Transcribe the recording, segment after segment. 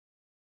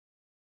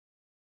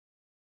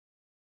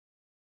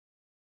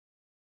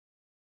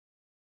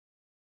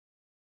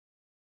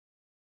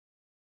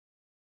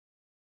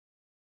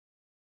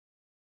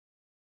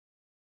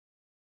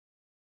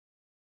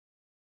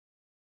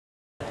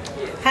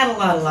Had a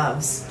lot of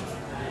loves.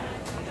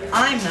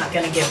 I'm not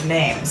going to give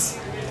names.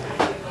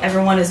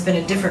 Everyone has been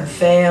a different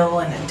fail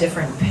and a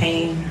different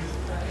pain.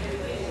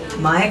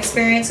 My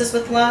experiences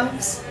with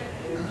loves?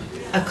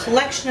 A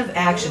collection of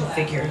action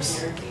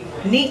figures,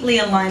 neatly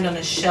aligned on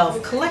a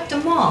shelf. Collect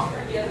them all.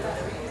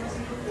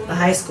 A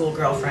high school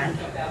girlfriend.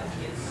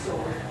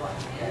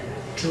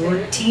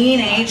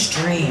 Teenage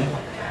dream.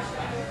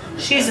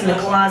 She's in the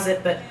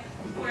closet, but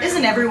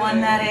isn't everyone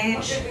that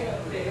age?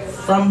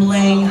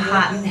 Fumbling,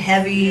 hot and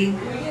heavy,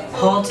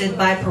 halted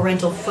by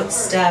parental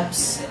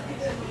footsteps.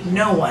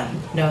 No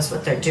one knows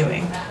what they're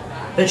doing,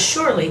 but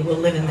surely we'll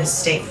live in this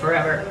state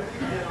forever.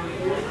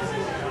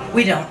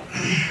 We don't.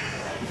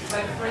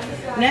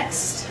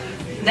 Next,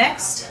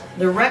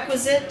 the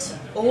requisite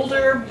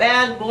older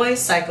bad boy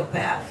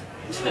psychopath.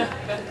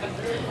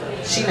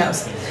 She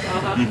knows.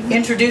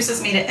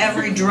 Introduces me to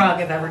every drug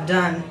I've ever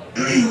done.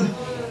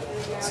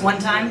 This one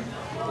time,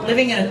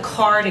 living in a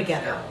car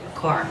together,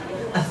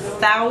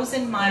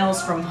 1,000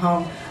 miles from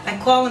home. I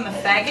call him a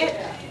faggot.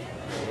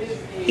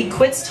 He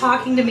quits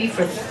talking to me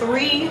for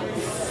 3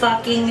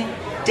 fucking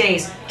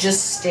days,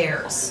 just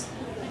stares.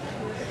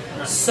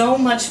 So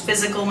much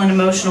physical and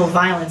emotional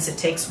violence it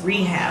takes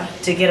rehab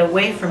to get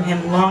away from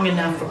him long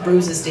enough for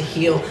bruises to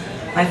heal.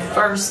 My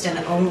first and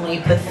only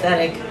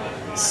pathetic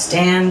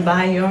stand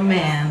by your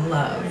man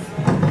love.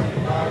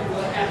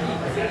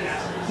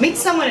 Meet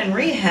someone in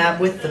rehab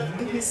with the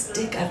biggest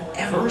dick I've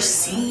ever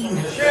seen.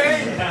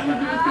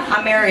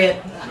 I marry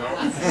it.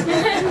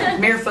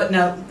 Mere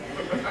footnote.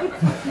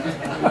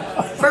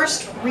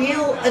 First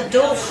real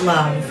adult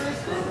love.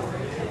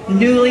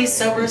 Newly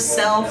sober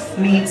self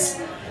meets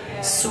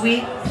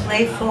sweet,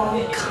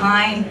 playful,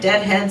 kind,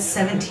 deadhead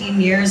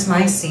 17 years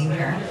my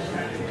senior.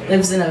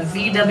 Lives in a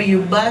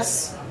VW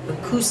bus,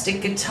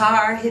 acoustic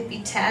guitar,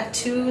 hippie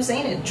tattoos.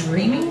 Ain't it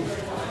dreamy?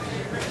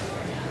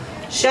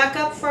 Shack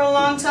up for a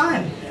long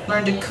time.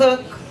 Learned to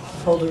cook,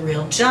 hold a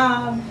real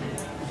job.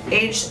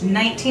 Aged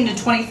 19 to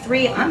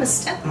 23, I'm a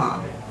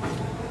stepmom.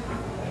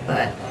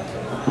 But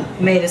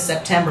May to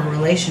September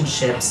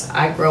relationships,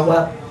 I grow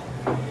up,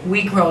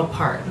 we grow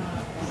apart.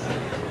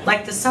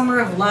 Like the summer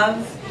of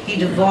love, he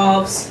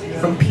devolves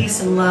from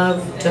peace and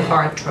love to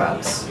hard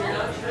drugs.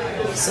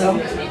 So,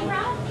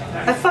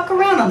 I fuck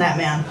around on that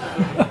man.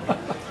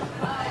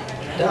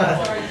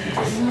 Duh.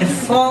 And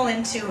fall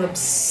into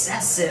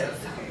obsessive,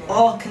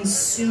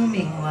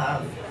 all-consuming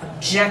love.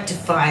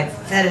 Objectified,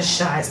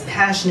 fetishized,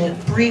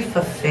 passionate, brief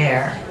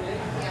affair.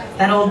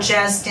 That old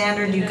jazz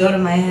standard, You Go to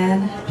My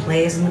Head,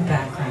 plays in the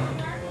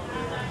background.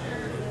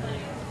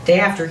 Day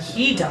after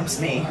he dumps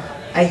me,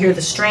 I hear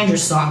the Stranger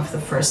song for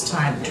the first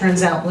time.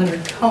 Turns out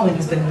Leonard Cohen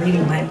has been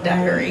reading my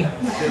diary.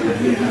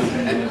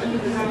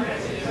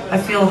 I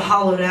feel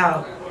hollowed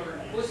out.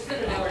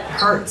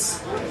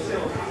 Hurts.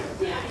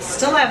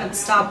 Still haven't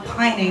stopped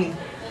pining.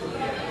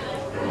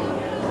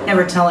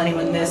 Never tell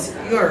anyone this.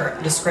 Your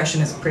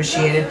discretion is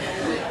appreciated.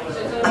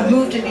 I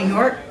moved to New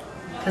York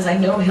because I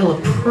know he'll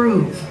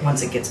approve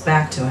once it gets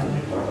back to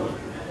him.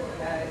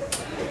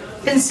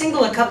 Been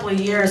single a couple of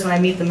years when I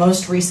meet the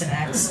most recent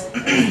ex.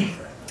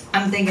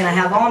 I'm thinking I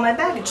have all my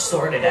baggage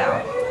sorted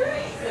out.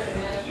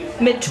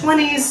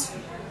 Mid-20s,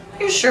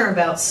 you're sure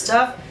about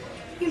stuff.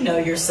 You know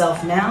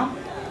yourself now.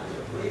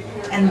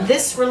 And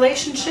this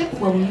relationship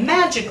will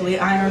magically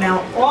iron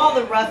out all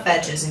the rough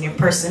edges in your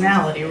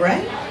personality,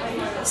 right?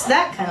 It's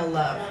that kind of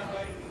love.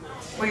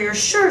 Where you're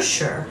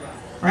sure,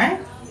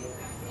 right?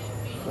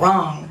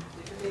 Wrong.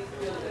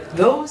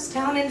 Goes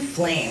down in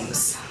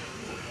flames.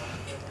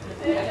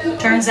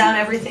 Turns out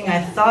everything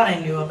I thought I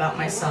knew about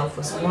myself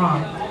was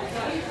wrong.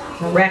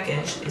 The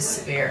wreckage is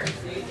severe.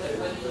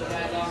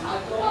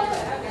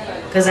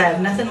 Because I have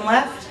nothing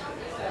left,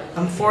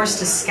 I'm forced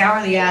to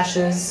scour the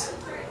ashes,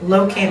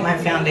 locate my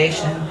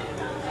foundation,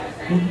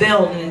 and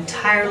build an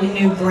entirely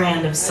new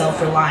brand of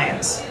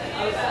self-reliance.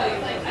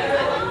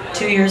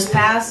 2 years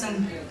pass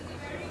and,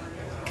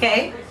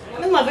 okay,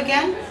 I'm in love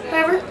again,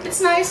 whatever,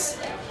 it's nice.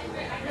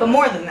 But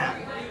more than that,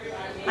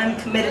 I'm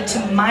committed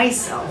to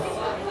myself,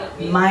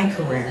 my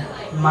career,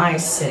 my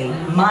city,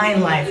 my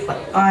life,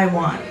 what I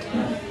want,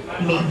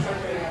 me.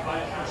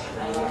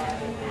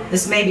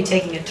 This may be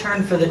taking a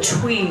turn for the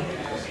twee,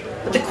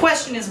 but the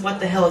question is, what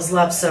the hell is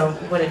love, so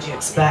what did you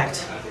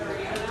expect?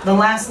 The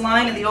last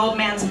line of the old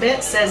man's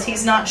bit says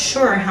he's not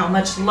sure how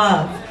much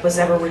love was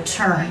ever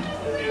returned.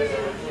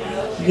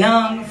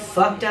 Young,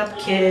 fucked up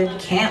kid,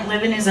 can't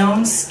live in his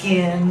own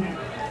skin,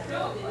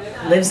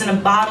 lives in a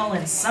bottle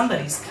in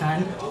somebody's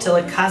cunt till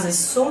it causes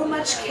so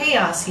much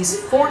chaos he's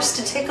forced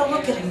to take a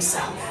look at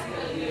himself.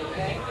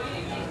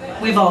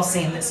 We've all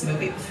seen this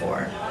movie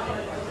before.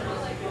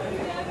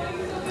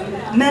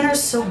 Men are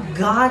so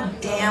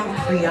goddamn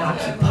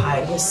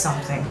preoccupied with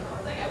something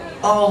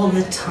all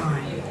the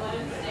time.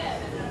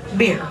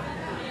 Beer,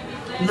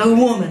 the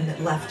woman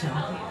that left him,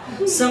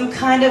 some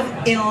kind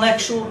of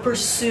intellectual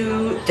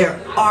pursuit, their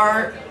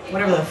art,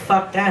 whatever the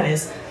fuck that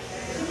is.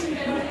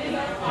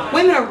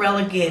 Women are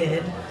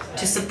relegated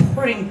to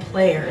supporting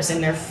players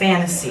in their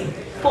fantasy.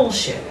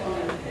 Bullshit.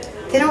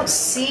 They don't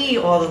see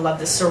all the love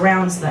that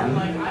surrounds them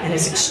and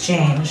is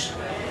exchanged.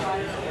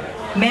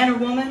 Man or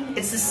woman,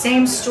 it's the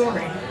same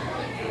story.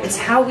 It's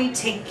how we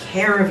take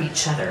care of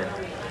each other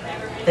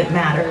that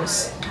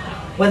matters.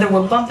 Whether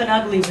we're bumping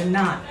uglies or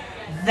not,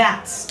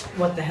 that's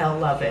what the hell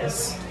love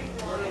is.